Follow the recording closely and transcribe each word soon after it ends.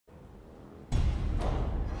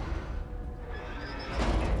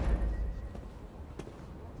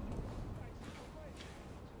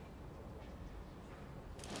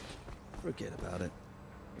Forget about it.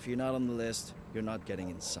 If you're not on the list, you're not getting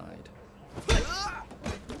inside.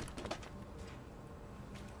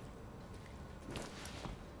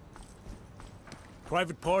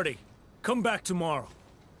 Private party. Come back tomorrow.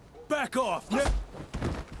 Back off!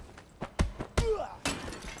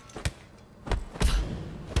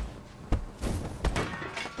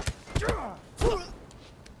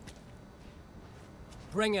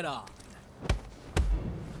 Bring it on.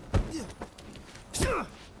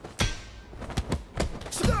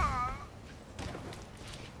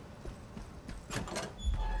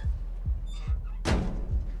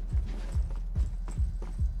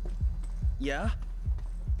 Yeah?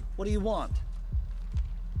 What do you want?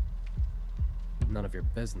 None of your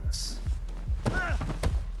business.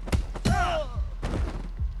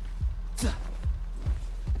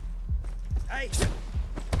 Hey!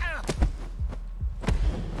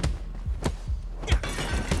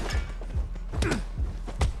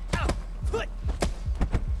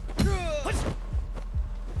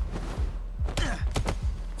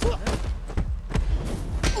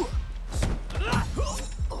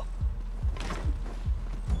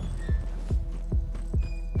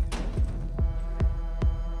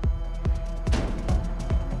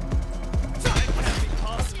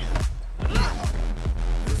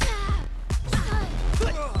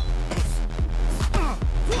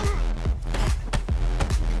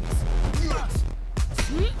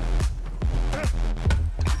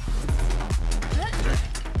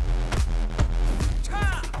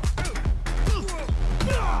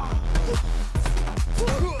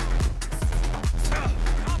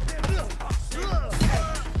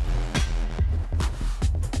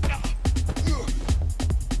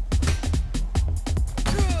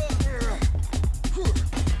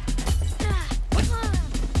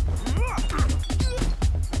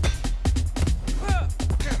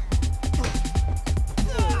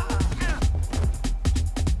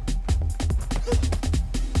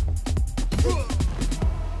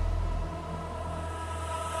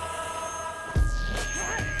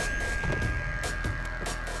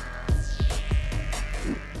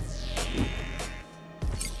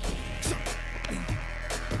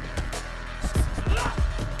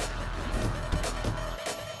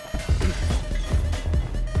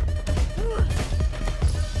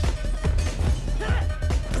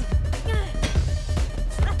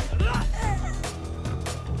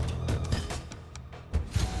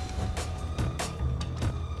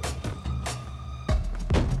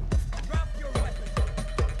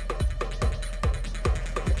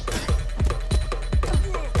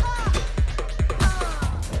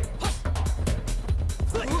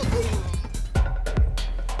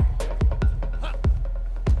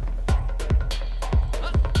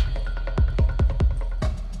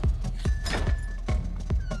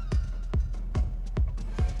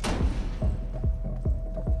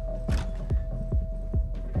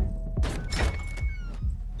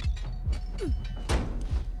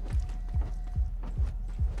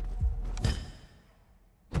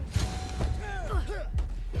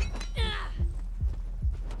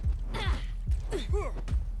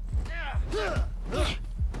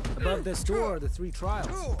 Above this door are the 3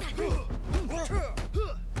 trials.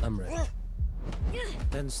 I'm ready.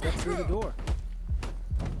 Then step through the door.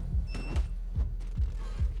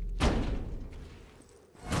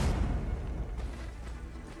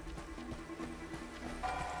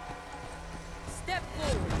 Step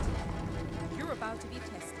forward. You're about to be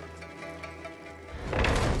tested.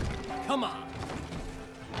 Come on!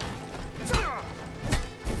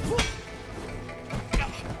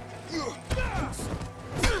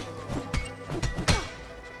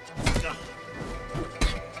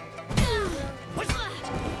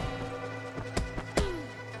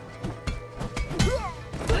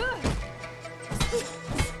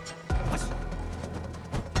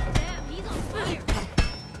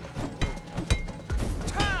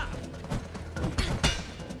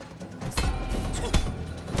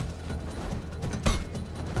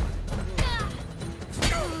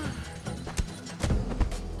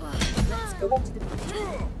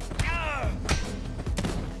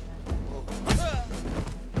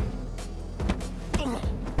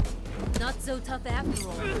 Not so tough after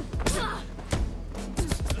all.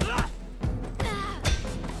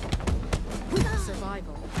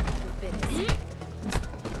 Survival. The fittest.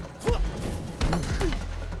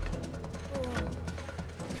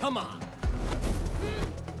 Come on!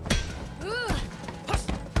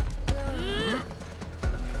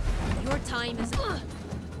 Your time is up.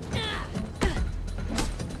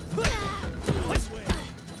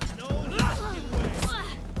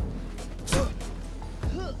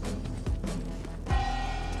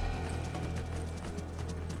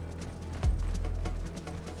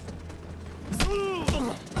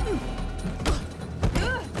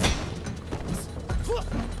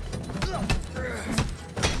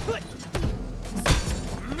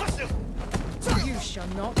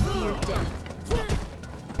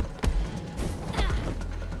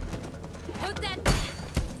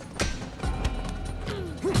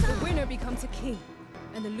 winner becomes a king,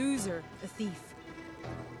 and the loser a thief.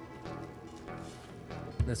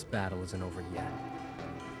 This battle isn't over yet.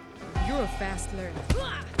 You're a fast learner.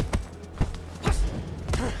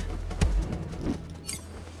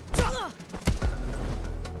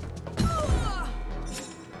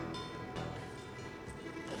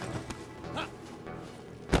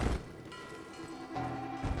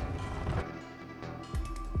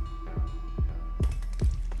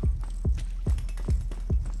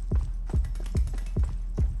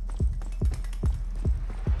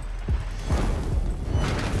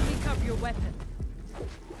 Pick up your weapon.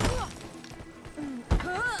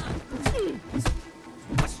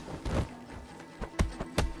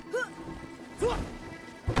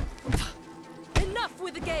 Enough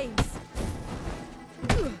with the games.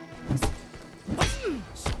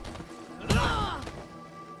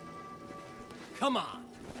 Come on!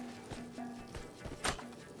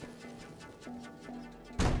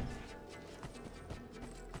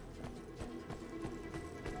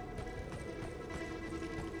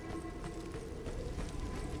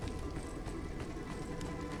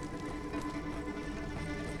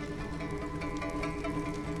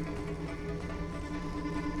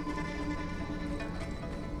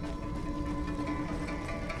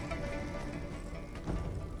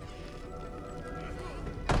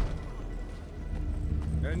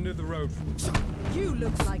 End of the road. You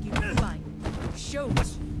look like you can fight. Show me.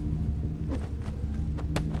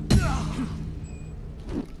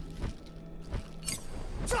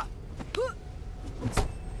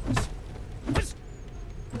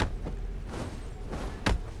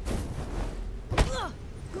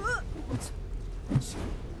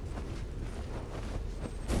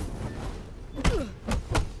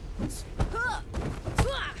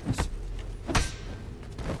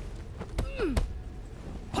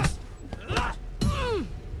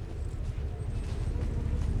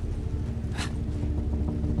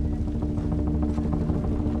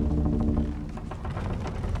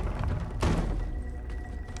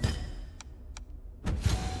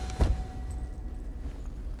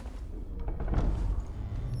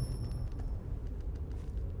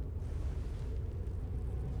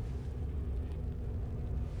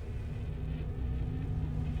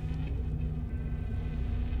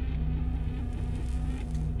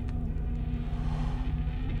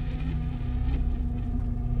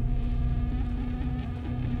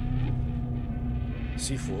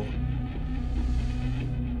 Sifu,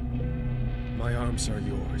 my arms are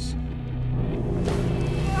yours.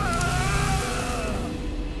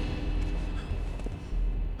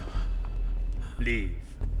 Leave.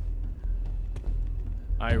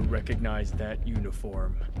 I recognize that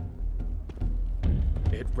uniform.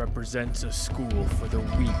 It represents a school for the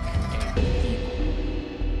weak and feeble.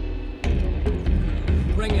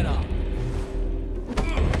 Bring it on!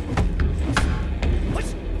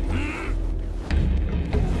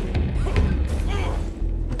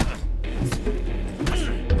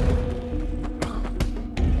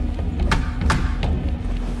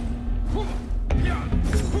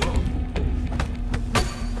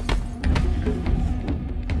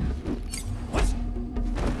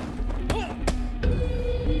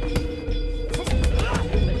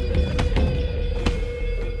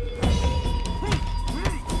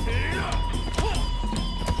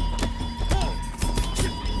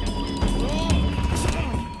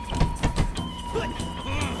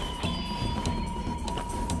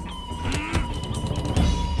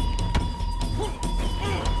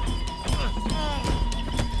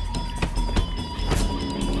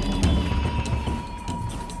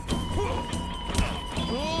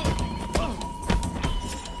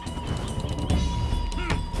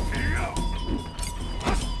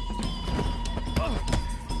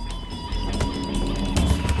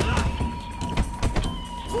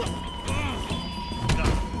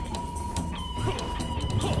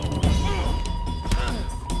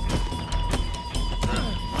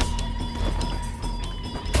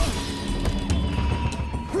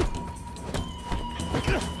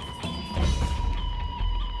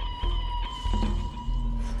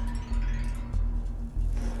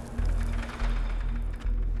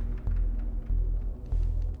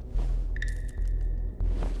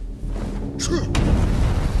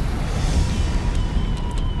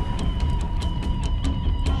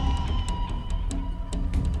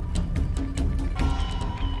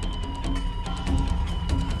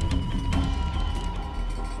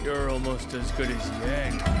 You're almost as good as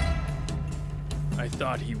Yang. I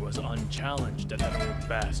thought he was unchallenged at that old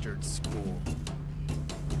bastard's school.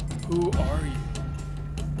 Who are you?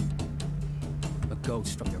 A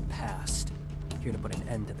ghost from your past. Here to put an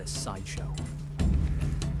end to this sideshow.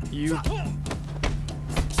 You